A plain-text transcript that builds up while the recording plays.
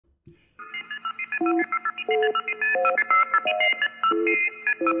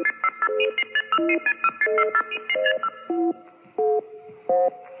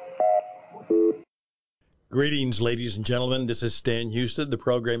Greetings, ladies and gentlemen. This is Stan Houston. The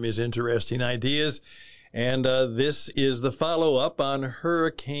program is Interesting Ideas, and this is the follow-up on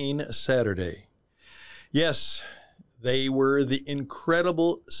Hurricane Saturday. Yes, they were the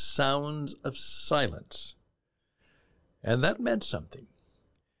incredible sounds of silence, and that meant something.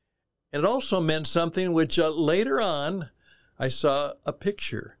 And it also meant something which later on I saw a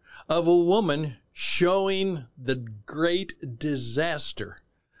picture of a woman showing the great disaster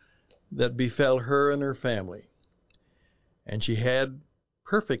that befell her and her family. And she had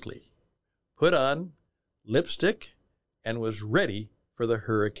perfectly put on lipstick and was ready for the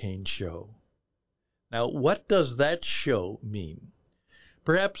hurricane show. Now, what does that show mean?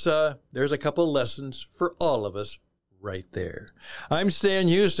 Perhaps there's a couple lessons for all of us right there. I'm Stan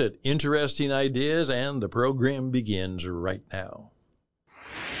Houston, Interesting Ideas, and the program begins right now.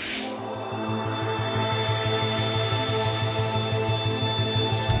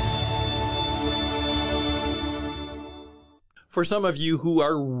 For some of you who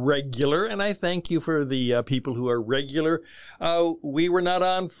are regular, and I thank you for the people who are regular, we were not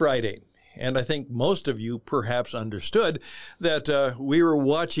on Friday. And I think most of you perhaps understood that we were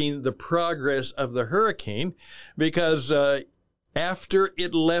watching the progress of the hurricane because after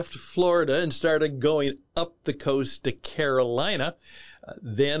it left Florida and started going up the coast to Carolina,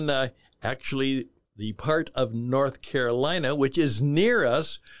 then actually the part of North Carolina, which is near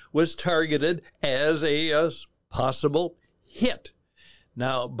us, was targeted as a possible hit.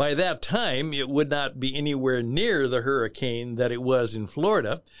 Now, by that time, it would not be anywhere near the hurricane that it was in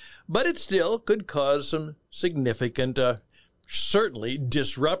Florida, but it still could cause some significant, certainly,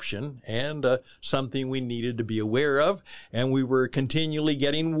 disruption and something we needed to be aware of. And we were continually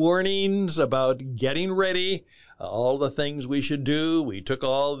getting warnings about getting ready, all the things we should do. We took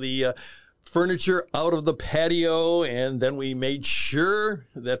all the furniture out of the patio, and then we made sure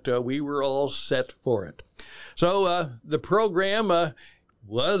that we were all set for it. So the program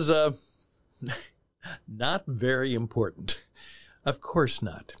was not very important. Of course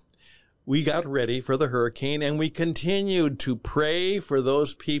not. We got ready for the hurricane, and we continued to pray for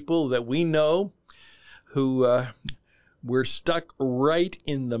those people that we know who were stuck right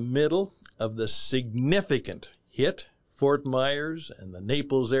in the middle of the significant hit, Fort Myers and the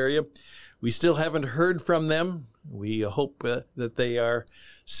Naples area. We still haven't heard from them. We hope that they are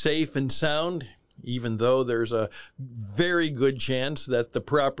safe and sound, even though there's a very good chance that the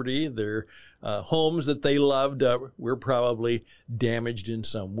property, their homes that they loved, were probably damaged in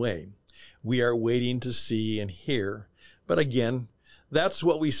some way. We are waiting to see and hear. But again, that's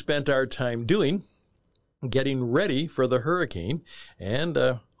what we spent our time doing, getting ready for the hurricane,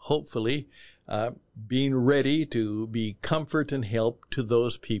 and hopefully being ready to be comfort and help to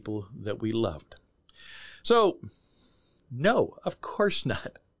those people that we loved. So, no, of course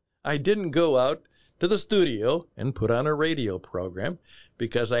not. I didn't go out to the studio and put on a radio program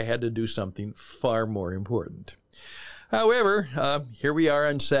because I had to do something far more important. However, here we are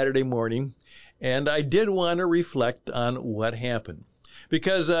on Saturday morning, and I did want to reflect on what happened.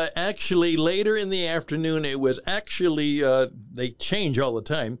 Because actually later in the afternoon, it was actually, they change all the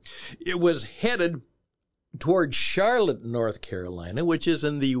time, it was headed toward Charlotte, North Carolina, which is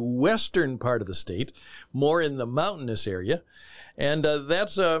in the western part of the state, more in the mountainous area. And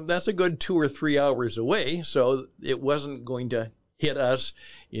that's a good 2 or 3 hours away, so it wasn't going to hit us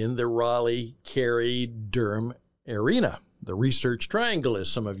in the Raleigh, Cary, Durham arena, the Research Triangle, as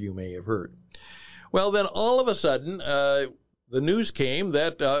some of you may have heard. Well, then all of a sudden, the news came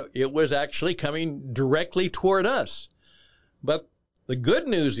that it was actually coming directly toward us. But the good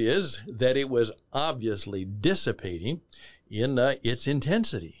news is that it was obviously dissipating in its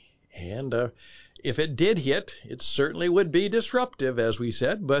intensity. And if it did hit, it certainly would be disruptive, as we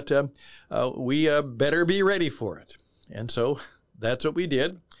said, but we better be ready for it. And so that's what we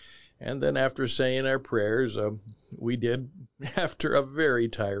did. And then after saying our prayers, we did, after a very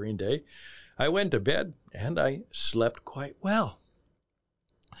tiring day, I went to bed and I slept quite well.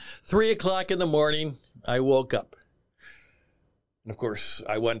 3 o'clock in the morning, I woke up. And of course,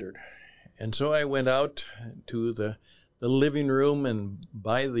 I wondered. And so I went out to the living room and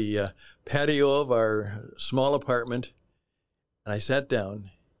by the patio of our small apartment, and I sat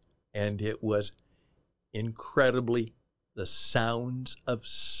down, and it was incredibly the sounds of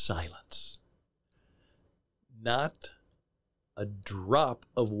silence. Not a drop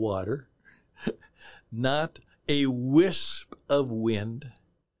of water, not a wisp of wind,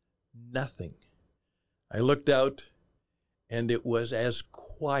 nothing. I looked out, and it was as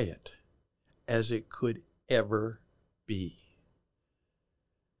quiet as it could ever be.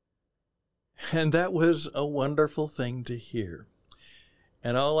 And that was a wonderful thing to hear.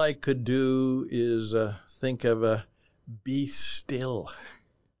 And all I could do is think of be still.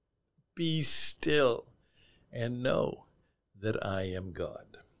 Be still and know that I am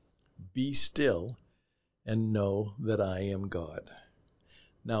God. Be still and know that I am God.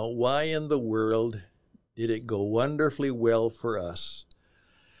 Now, why in the world did it go wonderfully well for us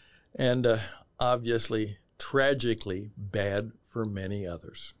and obviously, tragically bad for many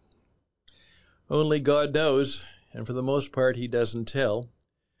others? Only God knows, and for the most part, He doesn't tell.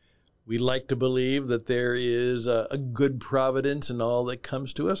 We like to believe that there is a good providence in all that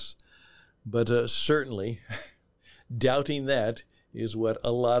comes to us, but certainly doubting that is what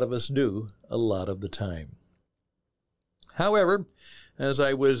a lot of us do a lot of the time. However, as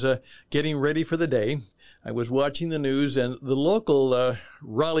I was getting ready for the day, I was watching the news, and the local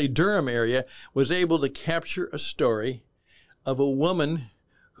Raleigh-Durham area was able to capture a story of a woman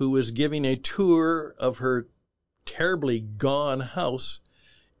who was giving a tour of her terribly gone house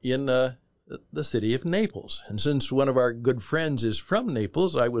in the city of Naples. And since one of our good friends is from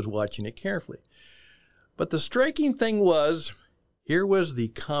Naples, I was watching it carefully. But the striking thing was, here was the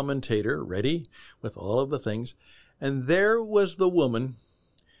commentator ready with all of the things, and there was the woman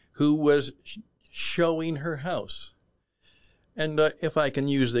who was showing her house. And if I can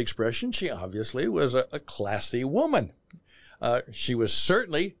use the expression, she obviously was a classy woman. She was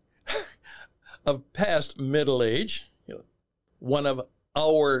certainly of past middle age, one of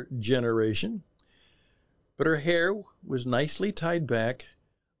our generation, but her hair was nicely tied back.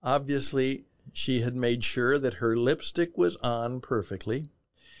 Obviously, she had made sure that her lipstick was on perfectly,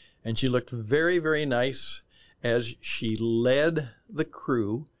 and she looked very, very nice as she led the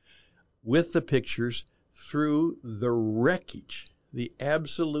crew with the pictures through the wreckage, the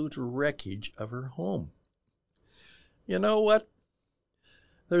absolute wreckage of her home. You know what?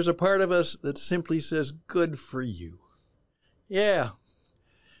 There's a part of us that simply says, good for you. Yeah,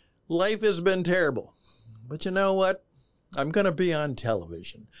 life has been terrible, but you know what? I'm going to be on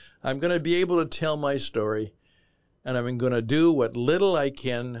television. I'm going to be able to tell my story, and I'm going to do what little I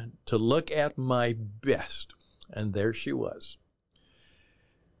can to look at my best. And there she was.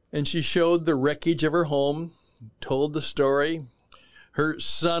 And she showed the wreckage of her home, told the story. Her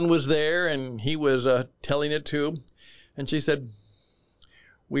son was there, and he was telling it too. And she said,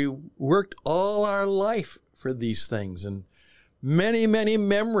 we worked all our life for these things and many, many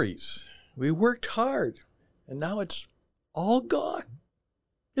memories. We worked hard, and now it's all gone.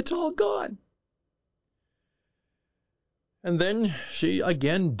 It's all gone. And then she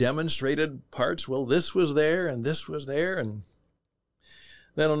again demonstrated parts. Well, this was there and this was there. And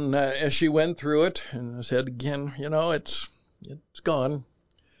then as she went through it and said again, it's gone.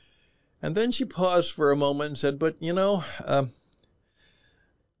 And then she paused for a moment and said, but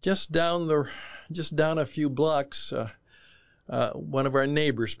just down a few blocks, one of our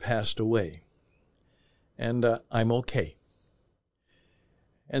neighbors passed away, and I'm okay.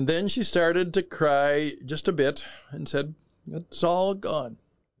 And then she started to cry just a bit and said, it's all gone.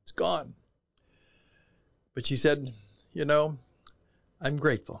 It's gone. But she said, I'm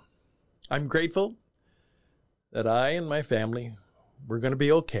grateful. I'm grateful that I and my family, we're going to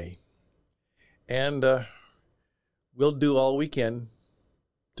be okay. And we'll do all we can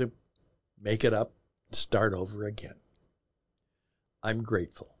to make it up, start over again. I'm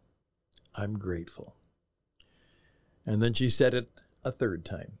grateful. I'm grateful. And then she said it a third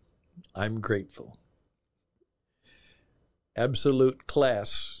time. I'm grateful. Absolute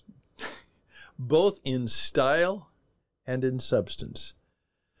class, both in style and in substance,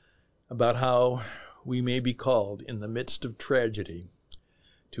 about how we may be called in the midst of tragedy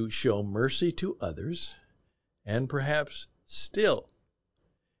to show mercy to others and perhaps still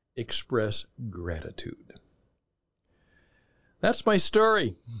express gratitude. That's my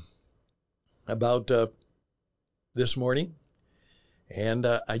story about this morning, and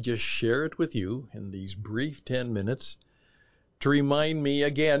I just share it with you in these brief 10 minutes to remind me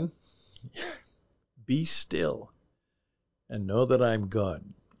again, be still and know that I'm God,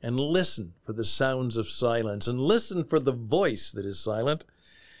 and listen for the sounds of silence, and listen for the voice that is silent.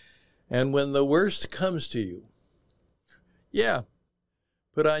 And when the worst comes to you,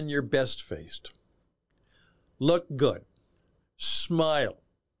 put on your best face. Look good. Smile.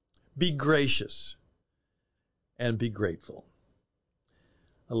 Be gracious. And be grateful.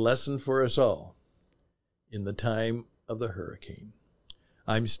 A lesson for us all in the time of the hurricane.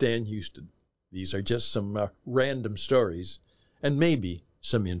 I'm Stan Houston. These are just some random stories and maybe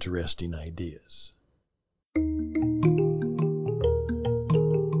some interesting ideas.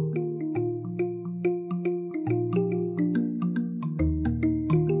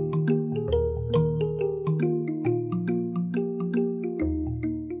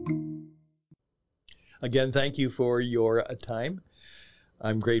 Again, thank you for your time.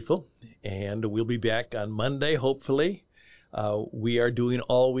 I'm grateful, and we'll be back on Monday, hopefully. We are doing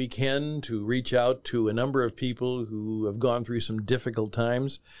all we can to reach out to a number of people who have gone through some difficult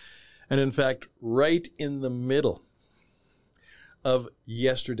times. And in fact, right in the middle of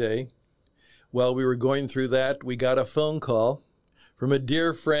yesterday, while we were going through that, we got a phone call from a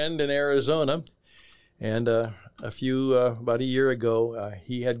dear friend in Arizona. And about a year ago,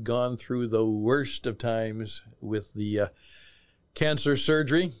 he had gone through the worst of times with the cancer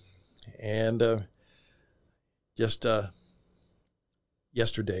surgery. And just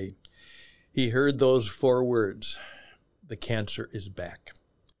yesterday, he heard those 4 words, "The cancer is back."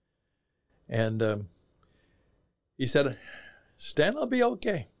 And he said, "Stan, I'll be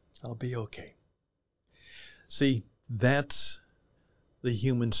okay. I'll be okay." See, that's the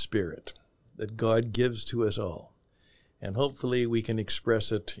human spirit that God gives to us all. And hopefully we can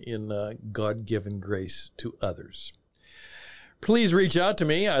express it in God-given grace to others. Please reach out to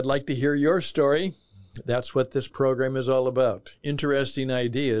me. I'd like to hear your story. That's what this program is all about. Interesting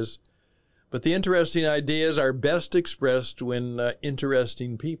ideas. But the interesting ideas are best expressed when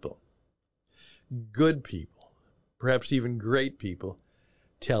interesting people, good people, perhaps even great people,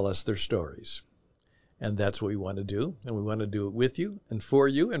 tell us their stories. And that's what we want to do. And we want to do it with you and for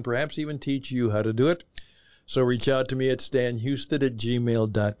you, and perhaps even teach you how to do it. So reach out to me at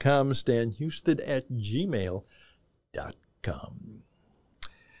stanhusted@gmail.com, stanhusted@gmail.com.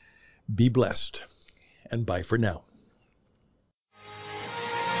 Be blessed, and bye for now.